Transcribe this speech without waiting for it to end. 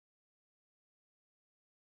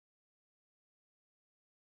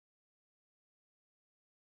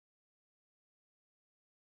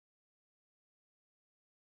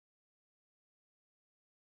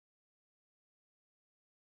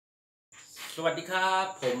สวัสดีครับ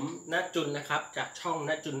ผมณจุลนะครับจากช่อง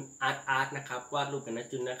ณจุลอาร์ตนะครับวาดรูปกับณ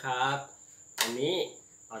จุลนะครับวันนี้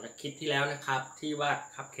ต่อจากคลิปที่แล้วนะครับที่วาด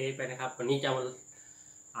คัพเค้กไปนะครับวันนี้จะมา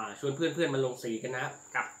ชวนเพื่อนๆมาลงสีกันนะครับ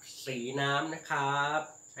กับสีน้ำนะครับ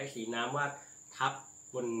ใช้สีน้ำวาดทับ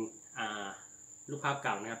บนรูปภาพเ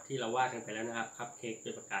ก่านะครับที่เราวาดกันไปแล้วนะครับคัพเค้กด้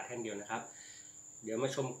วยปากกาแท่งเดียวนะครับเดี๋ยวมา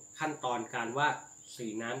ชมขั้นตอนการวาดสี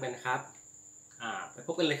น้ำกันนะครับไปพ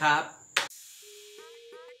บกันเลยครับ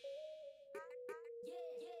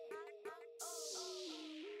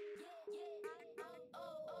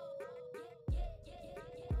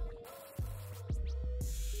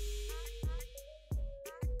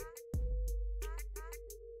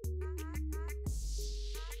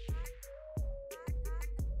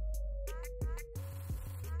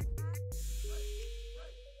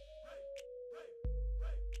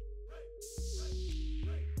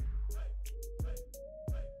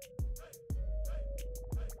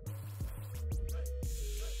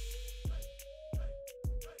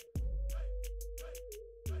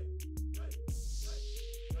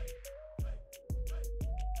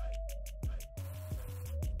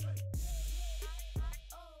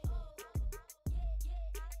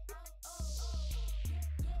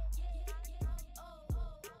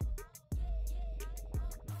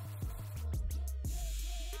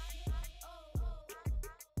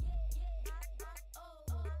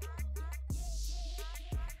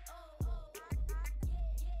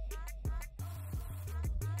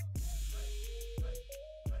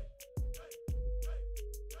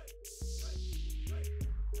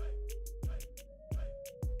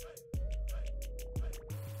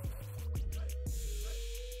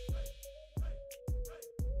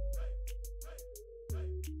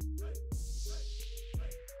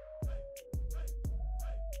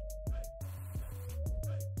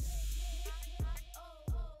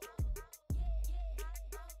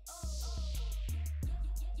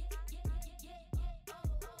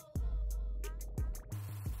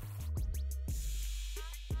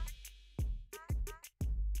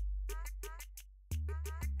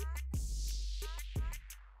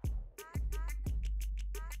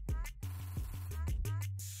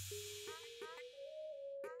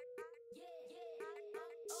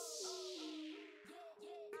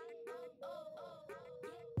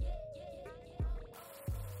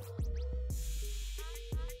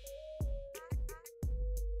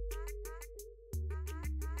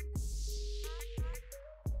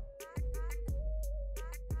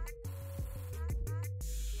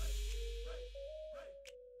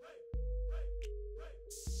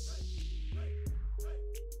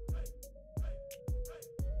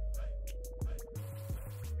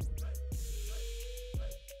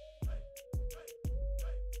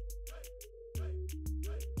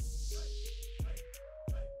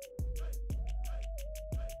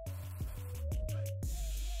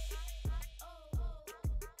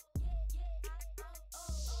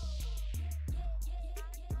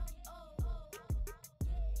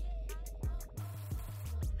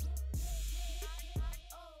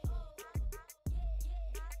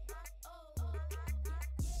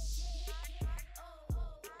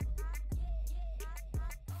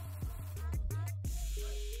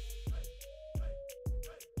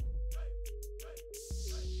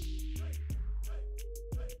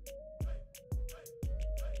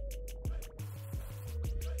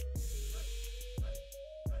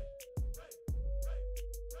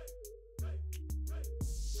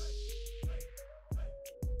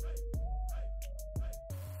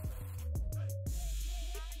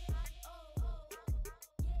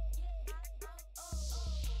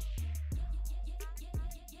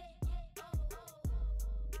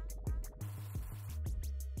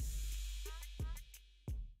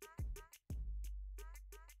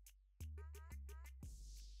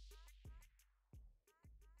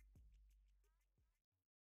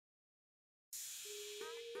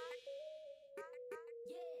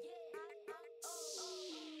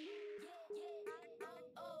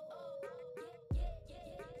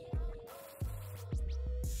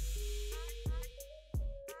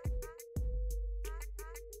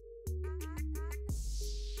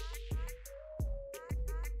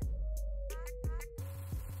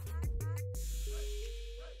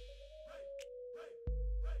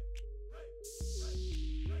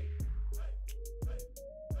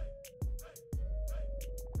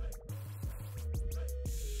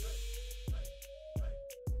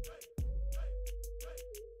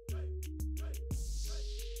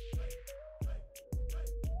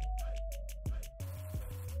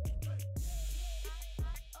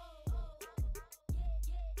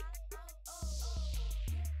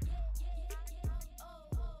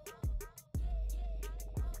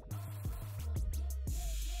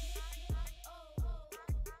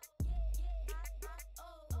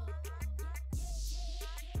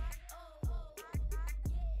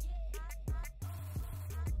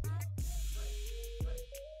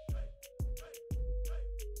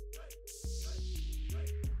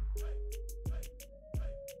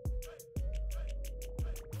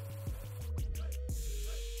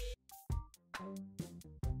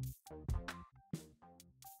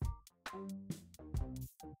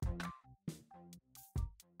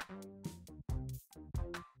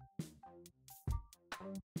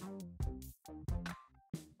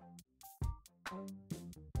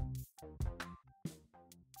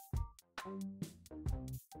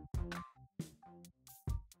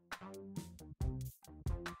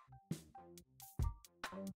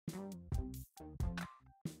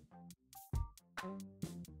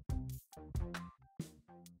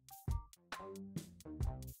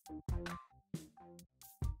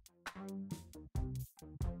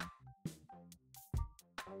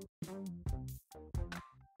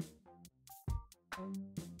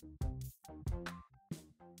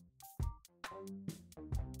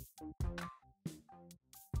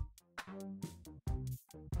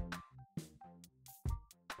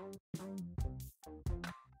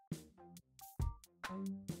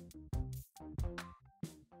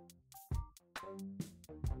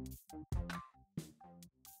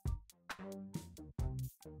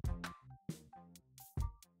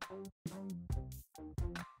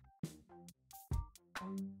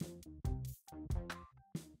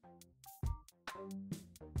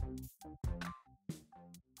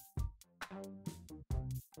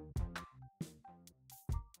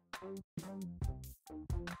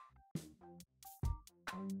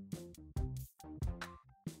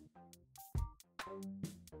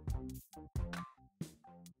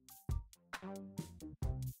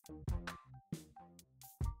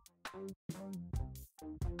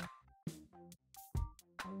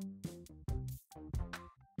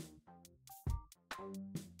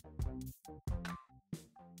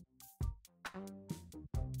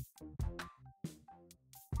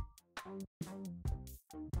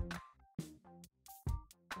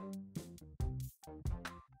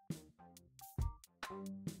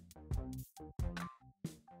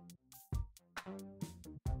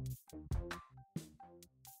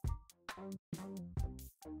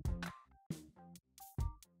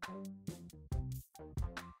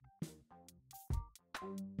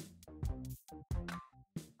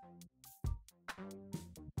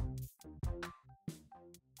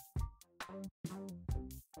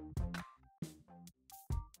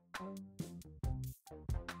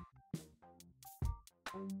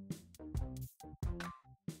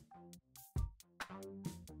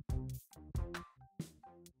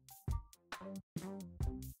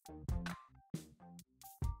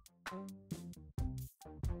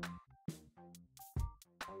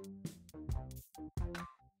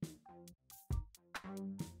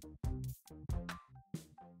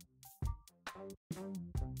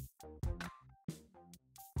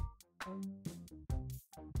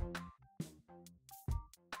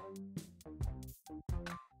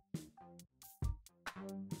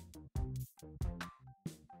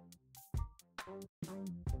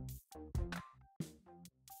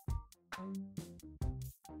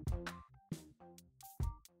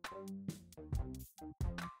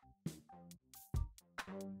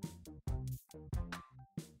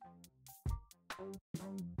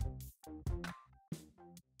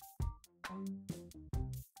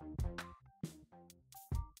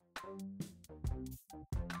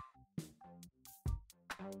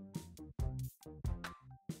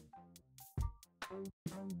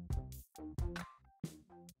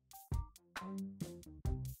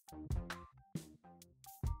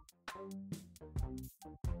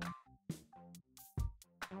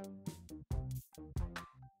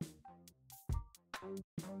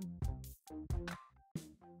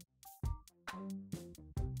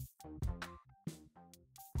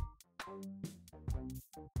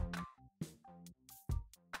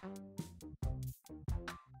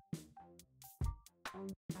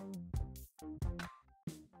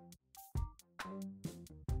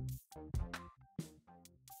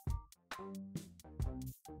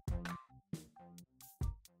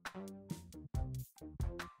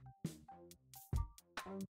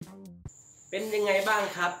เป็นยังไงบ้าง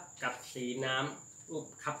ครับกับสีน้ำรูป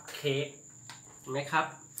คัพเค้กเห็นไหมครับ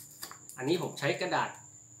อันนี้ผมใช้กระดาษ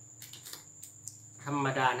ธรรม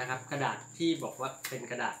ดานะครับกระดาษที่บอกว่าเป็น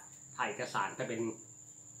กระดาษถ่ายเอกสารแต่เป็น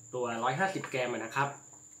ตัว150 แกรมนะครับ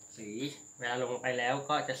สีเวลาลงไปแล้ว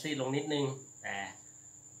ก็จะซีดลงนิดนึงแต่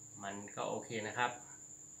มันก็โอเคนะครับ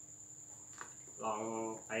ลอง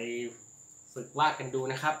ไปฝึกวาดกันดู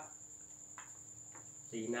นะครับ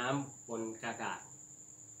สีน้ำบนกระดาษ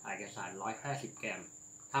ถ่ายเอกสาร150 แกรม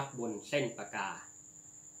ทับบนเส้นปากกา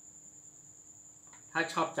ถ้า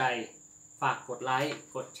ชอบใจฝากกดไลค์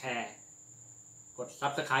กดแชร์กด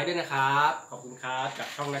Subscribe ด้วยนะครับขอบคุณครับจาก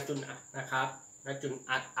ช่องณจุนนะครับณจุน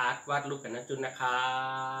อาร์ตวาดรูปกับณจุนนะครั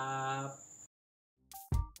บ